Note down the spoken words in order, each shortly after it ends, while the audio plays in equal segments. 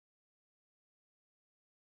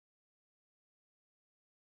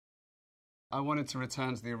I wanted to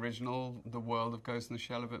return to the original, the world of Ghost in the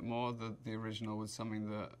Shell a bit more. The original was something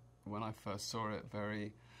that, when I first saw it,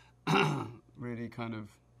 very, really kind of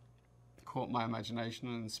caught my imagination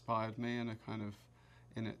and inspired me in a kind of,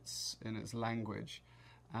 in its language.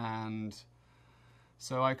 And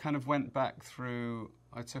so I kind of went back through,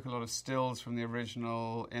 I took a lot of stills from the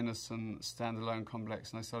original innocent standalone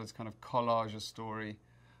complex, and I started to kind of collage a story.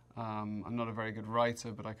 I'm not a very good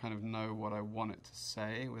writer, but I kind of know what I want it to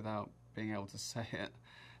say without being able to say it.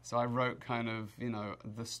 So I wrote kind of, you know,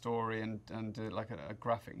 the story and did it like a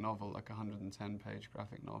graphic novel, like a 110-page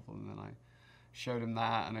graphic novel, and then I showed him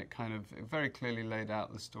that, and it very clearly laid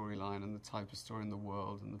out the storyline and the type of story in the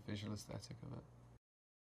world and the visual aesthetic of it.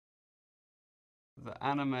 The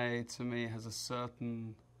anime, to me, has a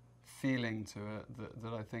certain feeling to it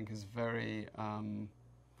that I think is very,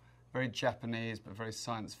 very Japanese, but very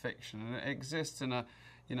science fiction. And it exists in a,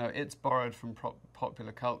 you know, it's borrowed from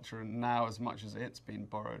popular culture and now as much as it's been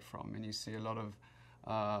borrowed from. And you see a lot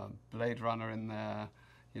of Blade Runner in there,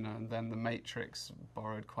 you know, and then The Matrix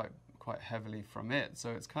borrowed quite heavily from it.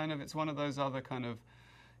 So it's kind of, it's one of those other kind of,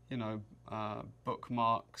 you know,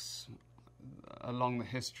 bookmarks along the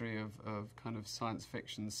history of kind of science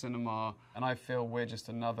fiction cinema. And I feel we're just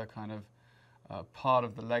another kind of part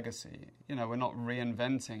of the legacy. You know, we're not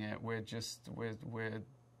reinventing it, we're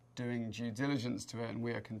doing due diligence to it, and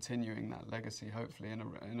we are continuing that legacy, hopefully,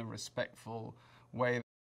 in a respectful way.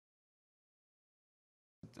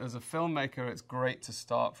 As a filmmaker, it's great to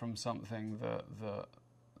start from something that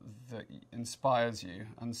inspires you,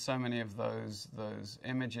 and so many of those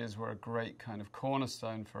images were a great kind of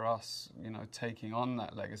cornerstone for us, you know, taking on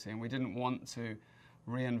that legacy. And we didn't want to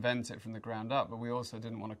reinvent it from the ground up, but we also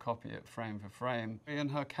didn't want to copy it frame for frame.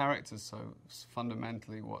 And her character's so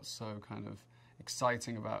fundamentally what's so kind of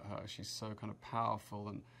exciting about her. She's so kind of powerful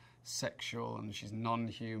and sexual, and she's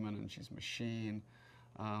non-human, and she's machine,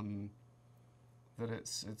 that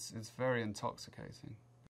it's very intoxicating.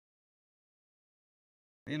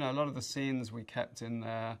 You know, a lot of the scenes we kept in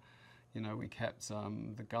there, you know, we kept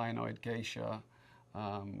the gynoid geisha,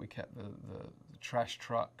 we kept the trash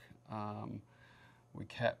truck, we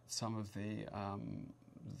kept some of the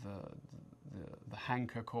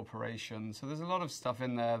Hanka Corporation. So there's a lot of stuff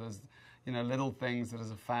in there. There's, you know, little things that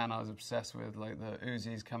as a fan I was obsessed with, like the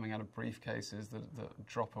Uzis coming out of briefcases that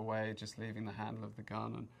drop away, just leaving the handle of the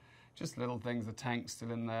gun, and just little things, the tank's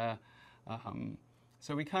still in there.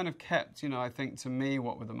 So we kind of kept, you know, I think to me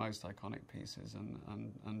what were the most iconic pieces,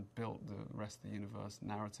 and built the rest of the universe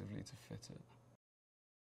narratively to fit it.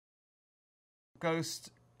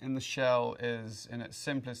 Ghost in the Shell is, in its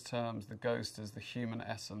simplest terms, the ghost is the human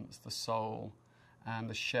essence, the soul, and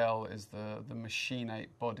the shell is the machinate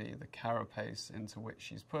body, the carapace into which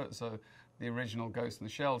she's put. So the original Ghost in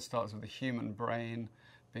the Shell starts with a human brain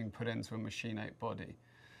being put into a machinate body.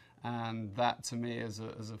 And that, to me, as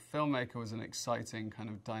a filmmaker, was an exciting kind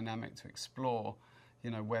of dynamic to explore.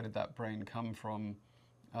 You know, where did that brain come from?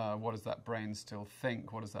 What does that brain still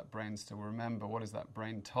think? What does that brain still remember? What is that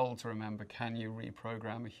brain told to remember? Can you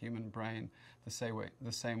reprogram a human brain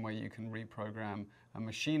the same way you can reprogram a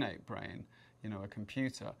machinate brain, you know, a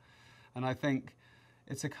computer? And I think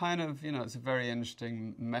it's a kind of, you know, it's a very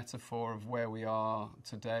interesting metaphor of where we are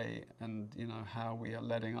today, and, you know, how we are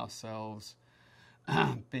letting ourselves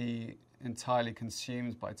be entirely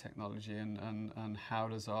consumed by technology, and how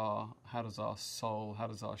does our soul, how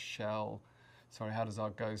does our shell, sorry, how does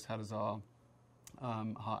our ghost, how does our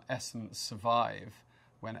essence survive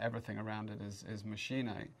when everything around it is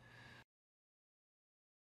machinate?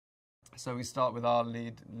 So we start with our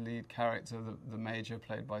lead character, the Major,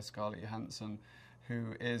 played by Scarlett Johansson,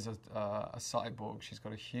 who is a cyborg. She's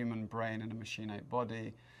got a human brain in a machinate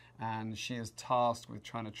body, and she is tasked with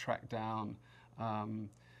trying to track down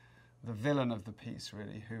the villain of the piece,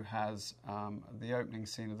 really, who has, the opening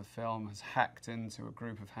scene of the film, has hacked into a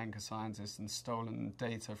group of Hanka scientists and stolen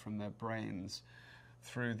data from their brains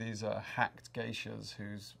through these hacked geishas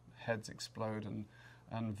whose heads explode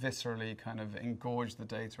and viscerally kind of engorge the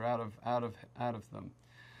data out of them.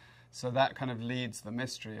 So that kind of leads the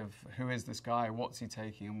mystery of who is this guy, what's he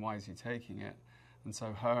taking, and why is he taking it? And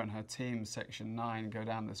so her and her team, Section 9, go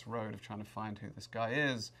down this road of trying to find who this guy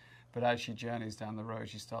is. But as she journeys down the road,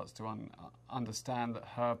 she starts to understand that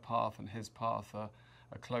her path and his path are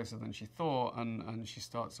closer than she thought, and she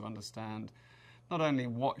starts to understand not only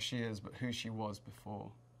what she is, but who she was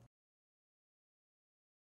before.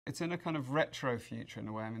 It's in a kind of retro future in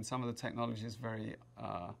a way. I mean, some of the technology is very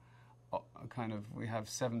kind of, we have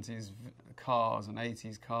 70s cars and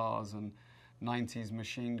 80s cars and 90s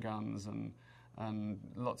machine guns, and and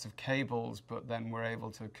lots of cables, but then we're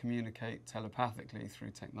able to communicate telepathically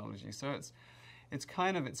through technology. So it's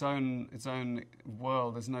kind of its own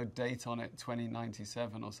world. There's no date on it,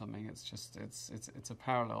 2097 or something. It's just it's a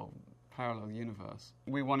parallel universe.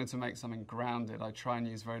 We wanted to make something grounded. I try and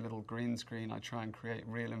use very little green screen. I try and create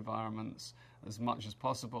real environments as much as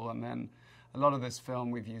possible. And then a lot of this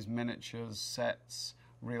film, we've used miniatures, sets,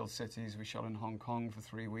 real cities. We shot in Hong Kong for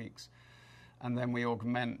 3 weeks. And then we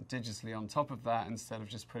augment digitally on top of that instead of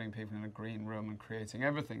just putting people in a green room and creating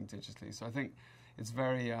everything digitally. So I think it's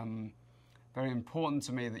very very important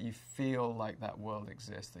to me that you feel like that world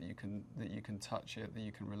exists, that you can touch it, that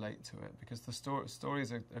you can relate to it, because the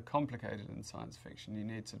stories are complicated in science fiction. You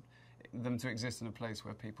need them to exist in a place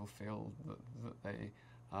where people feel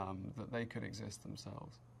that they could exist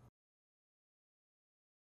themselves.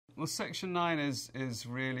 Well, Section 9 is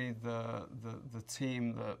really the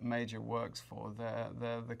team that Major works for.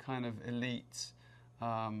 They're the kind of elite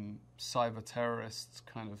cyber terrorist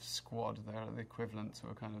kind of squad. They're the equivalent to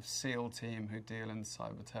a kind of SEAL team who deal in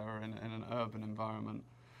cyber terror in an urban environment.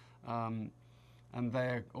 And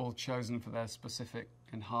they're all chosen for their specific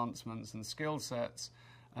enhancements and skill sets,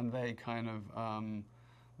 and they kind of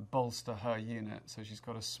bolster her unit. So she's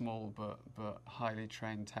got a small but highly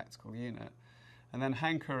trained tactical unit. And then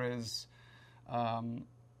Hanka is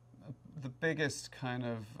the biggest kind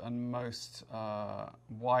of and most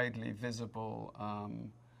widely visible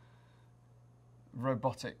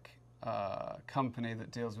robotic company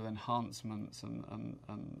that deals with enhancements and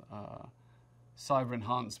cyber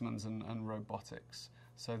enhancements and robotics.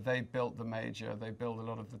 So they built the Major. They build a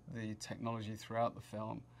lot of the technology throughout the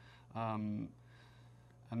film.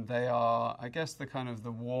 And they are, I guess, the kind of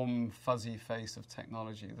the warm, fuzzy face of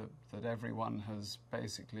technology that everyone has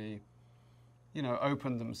basically,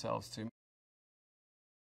 opened themselves to.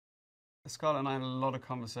 Scarlett and I had a lot of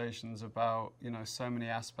conversations about, so many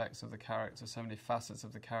aspects of the character, so many facets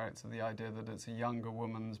of the character, the idea that it's a younger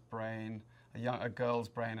woman's brain, a girl's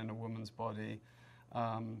brain in a woman's body,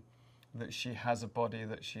 that she has a body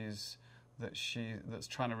that's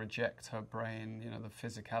trying to reject her brain, the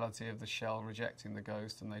physicality of the shell rejecting the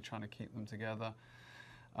ghost, and they're trying to keep them together.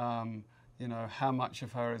 How much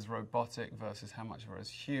of her is robotic versus how much of her is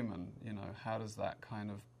human? How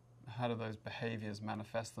do those behaviors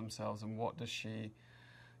manifest themselves, and what does she,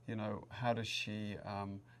 how does she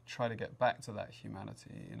try to get back to that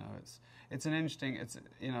humanity? It's an interesting,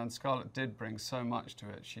 and Scarlett did bring so much to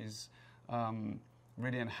it. She's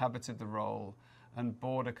really inhabited the role and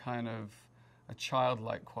brought a kind of a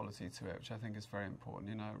childlike quality to it, which I think is very important.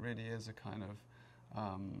 It really is a kind of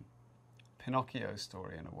Pinocchio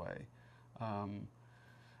story in a way.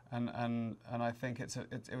 And I think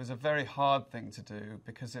it was a very hard thing to do,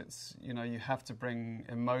 because it's, you have to bring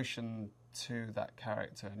emotion to that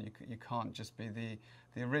character, and you can't just be the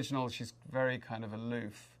original. She's very kind of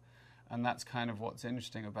aloof, and that's kind of what's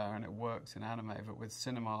interesting about her, and it works in anime. But with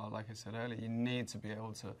cinema, like I said earlier, you need to be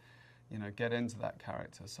able to, get into that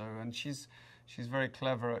character. So, and she's very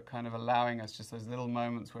clever at kind of allowing us just those little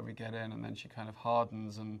moments where we get in, and then she kind of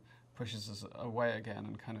hardens and pushes us away again,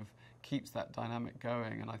 and kind of keeps that dynamic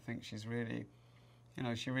going. And I think she's really,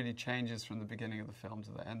 she really changes from the beginning of the film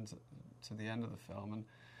to the end of the film.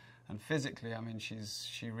 And physically, I mean,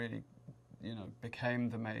 she really, became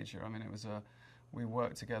the Major. I mean, we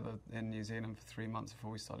worked together in New Zealand for 3 months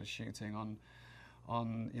before we started shooting on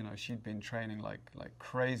she'd been training like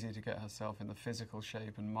crazy to get herself in the physical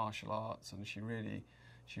shape and martial arts, and she really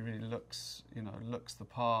looks the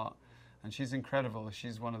part, and she's incredible.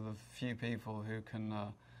 She's one of the few people who can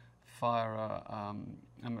fire a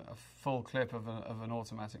full clip of an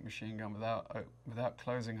automatic machine gun without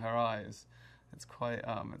closing her eyes. It's quite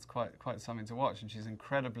something to watch, and she's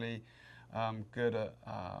incredibly good at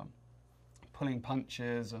pulling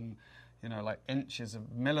punches and like inches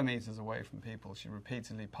of millimeters away from people. She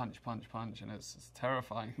repeatedly punch, and it's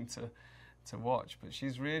terrifying to watch. But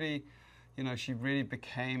she's really, she really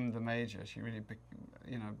became the Major. She really,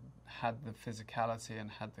 had the physicality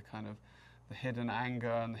and had the kind of the hidden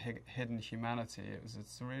anger and the hidden humanity.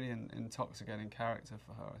 It's a really intoxicating character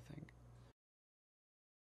for her, I think.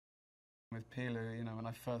 With Pilu, when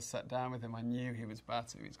I first sat down with him, I knew he was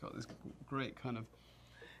Batu. He's got this great kind of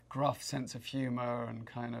gruff sense of humor, and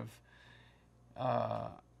kind of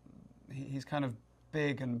he's kind of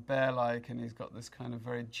big and bear-like, and he's got this kind of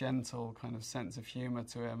very gentle kind of sense of humor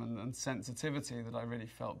to him, and sensitivity that I really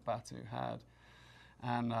felt Batu had.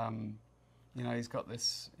 And he's got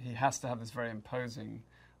this, he has to have this very imposing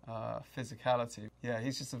physicality. Yeah,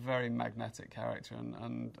 he's just a very magnetic character,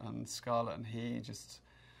 and Scarlett and he just,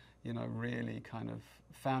 you know, really kind of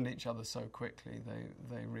found each other so quickly.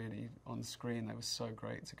 They really, on screen, they were so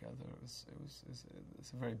great together. It's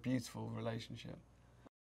a very beautiful relationship.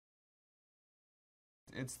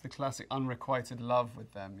 It's the classic unrequited love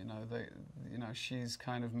with them, you know. She's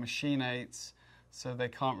kind of machinates, so they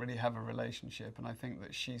can't really have a relationship. And I think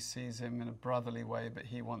that she sees him in a brotherly way, but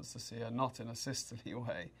he wants to see her not in a sisterly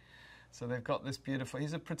way. So they've got this beautiful.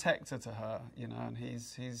 He's a protector to her, you know, and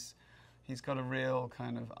he's got a real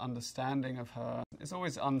kind of understanding of her. It's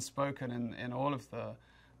always unspoken in all of the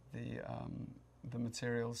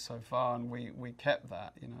materials so far, and we kept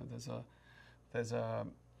that. You know,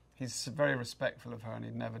 he's very respectful of her, and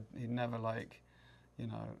he'd never like, you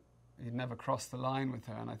know, he'd never cross the line with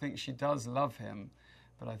her. And I think she does love him,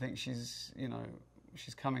 but I think she's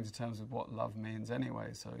coming to terms with what love means anyway.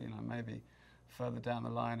 So, you know, maybe further down the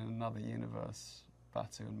line in another universe,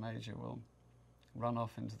 Batu and Major will run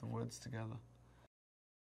off into the woods together.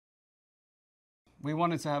 We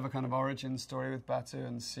wanted to have a kind of origin story with Batu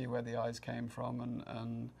and see where the eyes came from,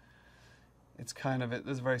 and it's kind of,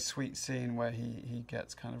 there's a very sweet scene where he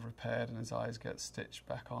gets kind of repaired and his eyes get stitched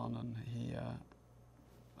back on,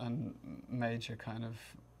 and Major kind of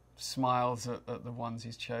smiles at the ones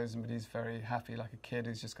he's chosen, but he's very happy, like a kid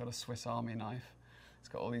who's just got a Swiss Army knife. He's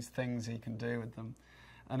got all these things he can do with them.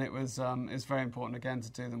 And it's very important, again, to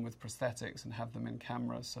do them with prosthetics and have them in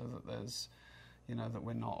camera so that there's, you know, that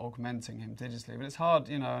we're not augmenting him digitally. But it's hard,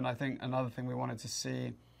 you know, and I think another thing we wanted to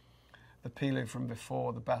see the Pilu from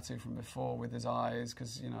before, the Batu from before with his eyes,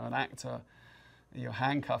 because, you know, an actor, you're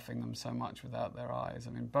handcuffing them so much without their eyes.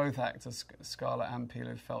 I mean, both actors, Scarlett and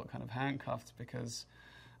Pilu, felt kind of handcuffed because,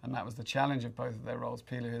 and that was the challenge of both of their roles.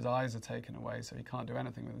 Pilu, his eyes are taken away, so he can't do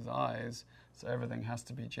anything with his eyes, so everything has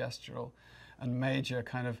to be gestural. And Major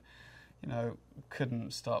kind of, you know,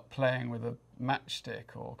 couldn't start playing with a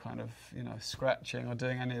matchstick or kind of, you know, scratching or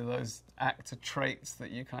doing any of those actor traits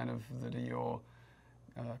that you kind of, that are your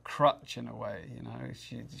crutch in a way, you know.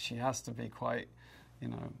 She has to be quite, you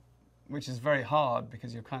know, which is very hard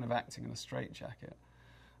because you're kind of acting in a straitjacket.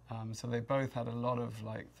 So they both had a lot of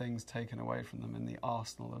like things taken away from them in the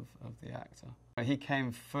arsenal of the actor. He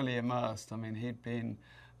came fully immersed. I mean, he'd been,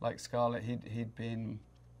 like Scarlett, he'd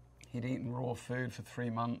eaten raw food for 3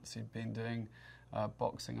 months. He'd been doing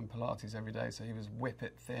boxing and Pilates every day, so he was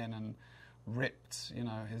whippet thin and ripped, you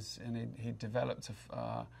know. He'd developed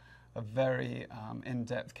a very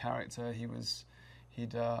in-depth character.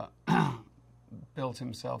 He'd built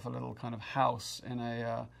himself a little kind of house in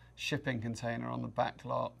a shipping container on the back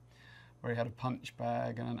lot, where he had a punch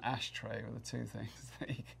bag and an ashtray were the two things.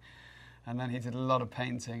 And then he did a lot of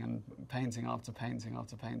painting, and painting after painting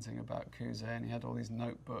after painting about Kuze, and he had all these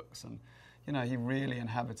notebooks, and, you know, he really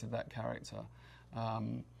inhabited that character.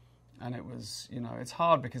 And it was, you know, it's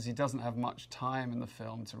hard because he doesn't have much time in the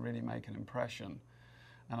film to really make an impression.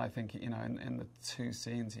 And I think, you know, in the 2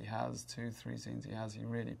 scenes he has, 2-3 scenes he has, he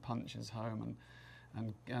really punches home.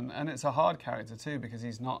 And it's a hard character too, because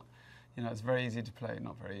he's not, you know, it's very easy to play,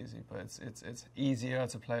 not very easy, but it's easier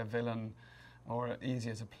to play a villain, or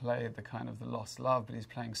easier to play the kind of the lost love, but he's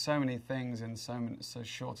playing so many things in so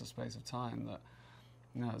short a space of time that,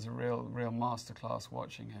 you know, it's a real masterclass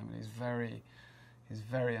watching him, and he's very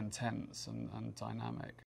intense and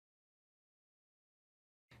dynamic.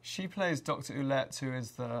 She plays Dr. Oulette, who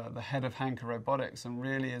is the head of Hanka Robotics and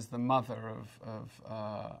really is the mother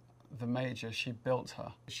of the Major. She built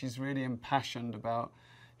her. She's really impassioned about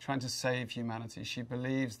trying to save humanity. She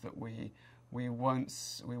believes that we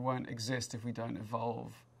won't exist if we don't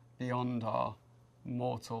evolve beyond our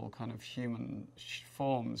mortal kind of human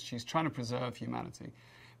forms. She's trying to preserve humanity,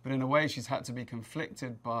 but in a way she's had to be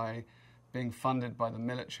conflicted by being funded by the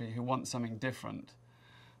military, who want something different.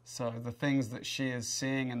 So the things that she is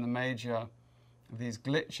seeing in the Major, these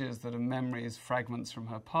glitches that are memories, fragments from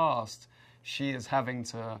her past, she is having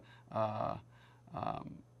to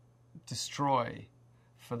destroy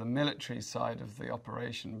for the military side of the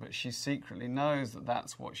operation, but she secretly knows that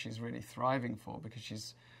that's what she's really thriving for, because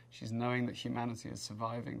she's knowing that humanity is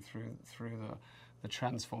surviving through the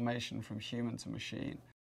transformation from human to machine.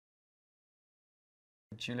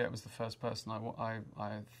 Juliette was the first person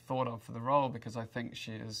I thought of for the role, because I think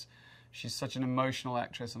she's such an emotional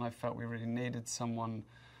actress, and I felt we really needed someone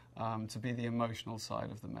to be the emotional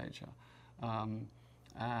side of the Major.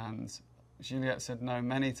 And Juliette said no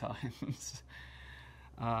many times.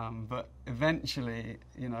 But eventually,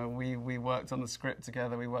 you know, we worked on the script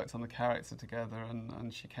together, we worked on the character together,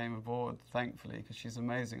 and she came aboard, thankfully, because she's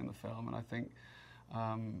amazing in the film, and I think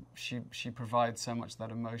she provides so much of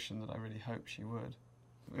that emotion that I really hope she would.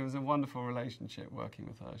 It was a wonderful relationship working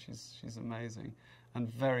with her. She's amazing and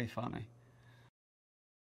very funny.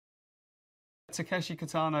 Takeshi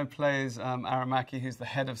Kitano plays Aramaki, who's the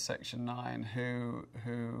head of Section 9, who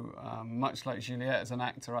much like Juliet, as an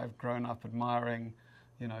actor, I've grown up admiring,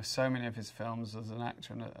 you know, so many of his films as an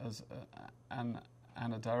actor and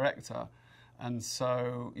a director. And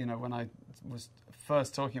so, you know, when I was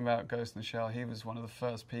first talking about Ghost in the Shell, he was one of the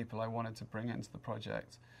first people I wanted to bring into the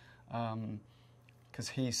project, because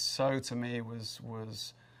he so, to me,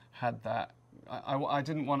 had that. I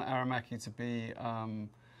didn't want Aramaki to be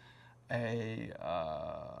a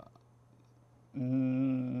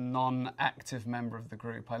non-active member of the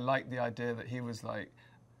group. I liked the idea that he was like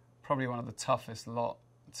probably one of the toughest of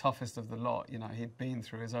the lot. You know, he'd been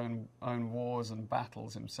through his own wars and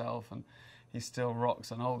battles himself, and he still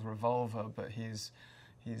rocks an old revolver, but he's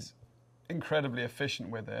incredibly efficient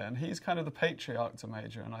with it, and he's kind of the patriarch to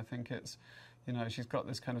Major. And I think it's, you know, she's got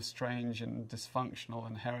this kind of strange and dysfunctional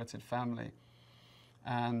inherited family,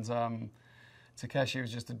 and Takeshi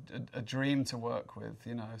was just a dream to work with.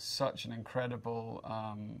 You know, such an incredible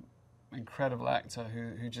actor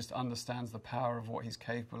who just understands the power of what he's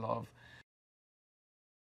capable of.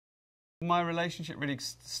 My relationship really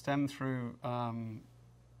stemmed through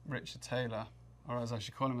Richard Taylor, or as I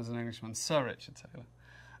should call him as an Englishman, Sir Richard Taylor.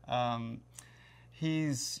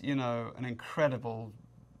 He's, you know, an incredible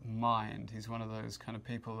mind. He's one of those kind of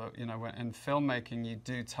people that, you know, when in filmmaking you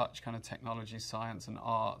do touch kind of technology, science and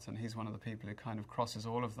art, and he's one of the people who kind of crosses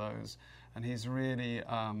all of those. And he's really,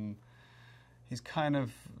 he's kind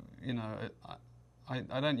of, you know,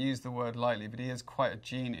 I don't use the word lightly, but he is quite a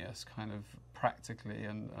genius, kind of practically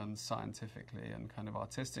and scientifically and kind of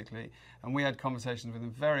artistically. And we had conversations with him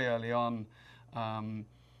very early on, and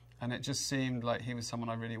it just seemed like he was someone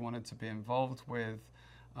I really wanted to be involved with,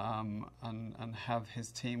 and have his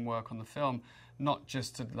team work on the film, not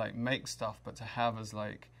just to like make stuff, but to have as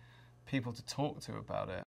like people to talk to about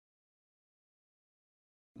it.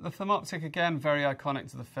 The thermoptic, again, very iconic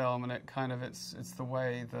to the film, and it kind of it's the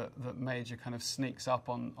way that Major kind of sneaks up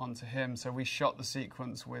onto him. So we shot the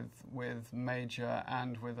sequence with Major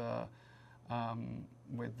and with the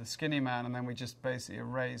skinny man, and then we just basically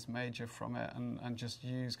erased Major from it and just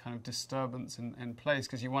use kind of disturbance in place,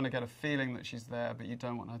 because you want to get a feeling that she's there, but you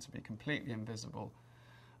don't want her to be completely invisible.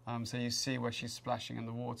 So you see where she's splashing in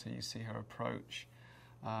the water, you see her approach.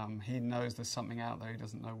 He knows there's something out there, he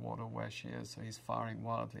doesn't know what or where she is, so he's firing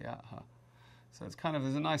wildly at her. So it's kind of,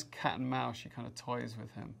 there's a nice cat and mouse, she kind of toys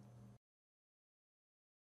with him.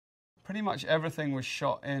 Pretty much everything was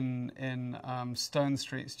shot in Stone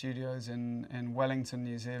Street Studios in Wellington,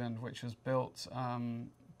 New Zealand, which was built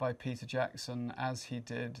by Peter Jackson as he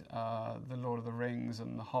did The Lord of the Rings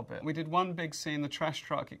and The Hobbit. We did one big scene, the trash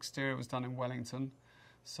truck exterior was done in Wellington.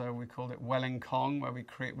 So we called it Wellingkong,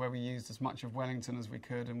 where we used as much of Wellington as we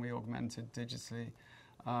could, and we augmented digitally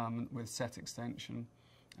with set extension.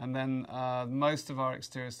 And then most of our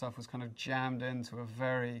exterior stuff was kind of jammed into a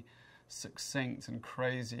very succinct and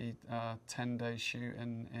crazy 10-day shoot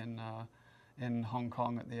in Hong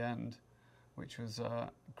Kong at the end, which was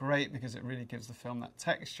great because it really gives the film that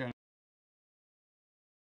texture.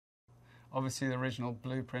 Obviously, the original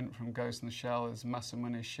blueprint from Ghost in the Shell is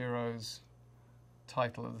Masamune Shirow's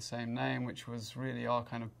title of the same name, which was really our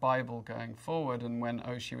kind of Bible going forward. And when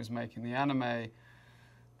Oshii was making the anime,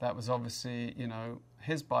 that was obviously, you know,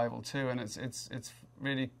 his Bible too. And it's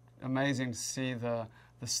really amazing to see the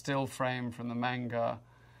still frame from the manga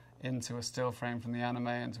into a still frame from the anime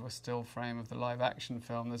into a still frame of the live action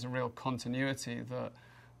film. There's a real continuity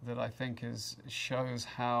that I think shows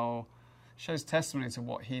testimony to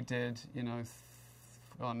what he did, you know,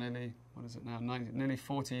 nearly, what is it now, nearly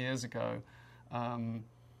 40 years ago.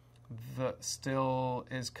 That still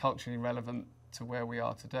is culturally relevant to where we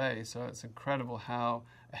are today. So it's incredible how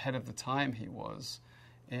ahead of the time he was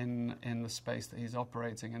in the space that he's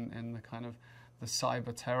operating in the kind of the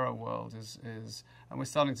cyber terror world and we're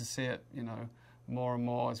starting to see it, you know, more and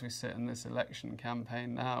more as we sit in this election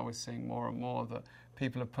campaign now. We're seeing more and more that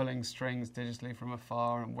people are pulling strings digitally from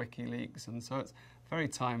afar and WikiLeaks, and so it's very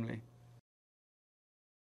timely.